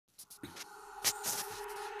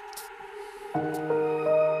This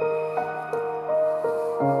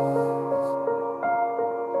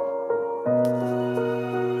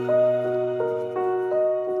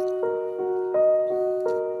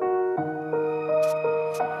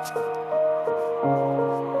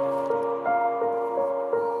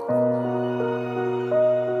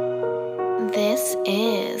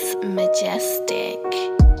is majestic.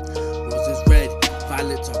 Roses red,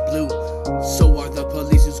 violets are blue. So are the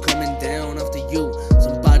police who's coming down after you.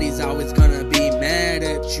 Somebody's always gonna be mad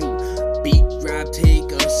at you. Beat, grab,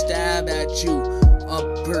 take a stab at you.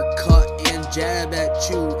 Uppercut and jab at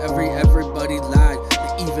you. Everybody lied,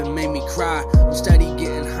 they even made me cry. I'm steady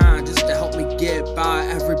getting high just to help me get by.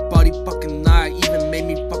 Everybody fucking lied, even made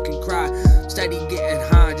me fucking cry. Steady getting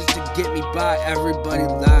high just to get me by. Everybody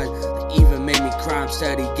lied, they even made me cry. I'm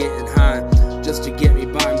steady getting high just to get me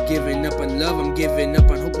by. I'm giving up on love, I'm giving up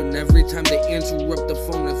on hoping. Every time they interrupt the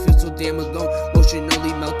phone, I feel so damn alone.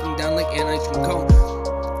 Emotionally melting down like an ice cream cone.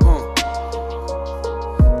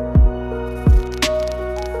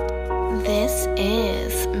 This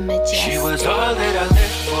is majestic. She was all that I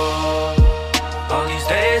lived for. All these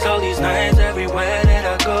days, all these nights, everywhere that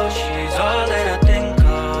I go, she's all that I think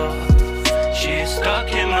of. She's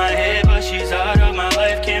stuck in my head, but she's out of my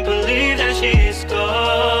life. Can't believe that she's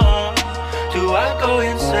gone. Do I go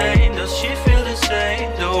insane? Does she feel the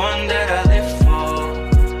same? The one that I live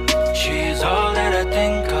for. She's all that I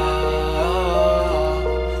think of.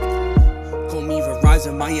 Call me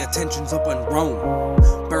Verizon, my attention's up on Rome.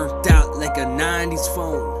 Burnt out like a 90s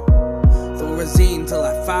phone. Thorazine till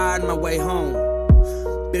I find my way home.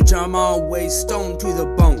 Bitch, I'm always stoned to the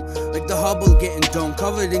bone. Like the Hubble getting domed,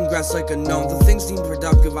 covered in grass like a gnome. The things seem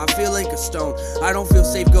productive, I feel like a stone. I don't feel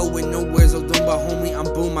safe going nowhere's alone, but homie, I'm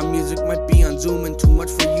boom. My music might be on Zoom and too much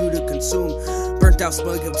for you to consume. Burnt out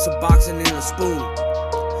smoke up some boxing in a spoon.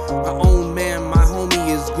 My own man, my homie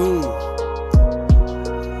is goon.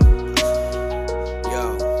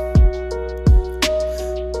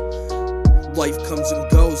 Life comes and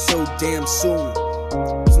goes so damn soon.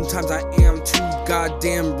 Sometimes I am too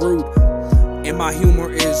goddamn rude, and my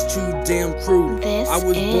humor is too damn crude. I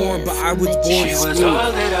was born, but I was born smooth. She was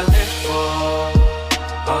all that I lived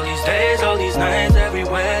for. All these days, all these nights,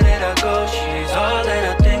 everywhere that I go, she's all that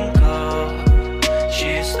I think of.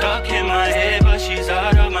 She's stuck in my head, but she's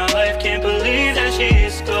out of my life. Can't believe that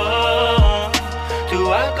she's gone.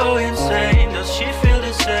 Do I go insane? Does she feel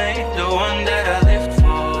the same? The one that I lived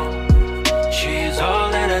for. She's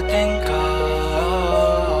all that I think of.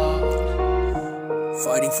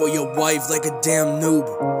 Fighting for your wife like a damn noob,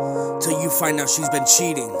 till you find out she's been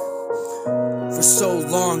cheating. For so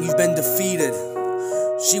long you've been defeated.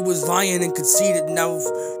 She was lying and conceited. Now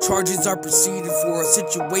charges are proceeded for a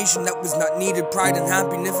situation that was not needed. Pride and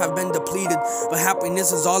happiness have been depleted, but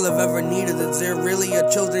happiness is all I've ever needed. Is there really a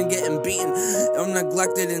children getting beaten? I'm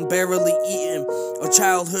neglected and barely eaten. A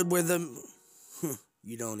childhood where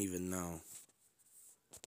you don't even know.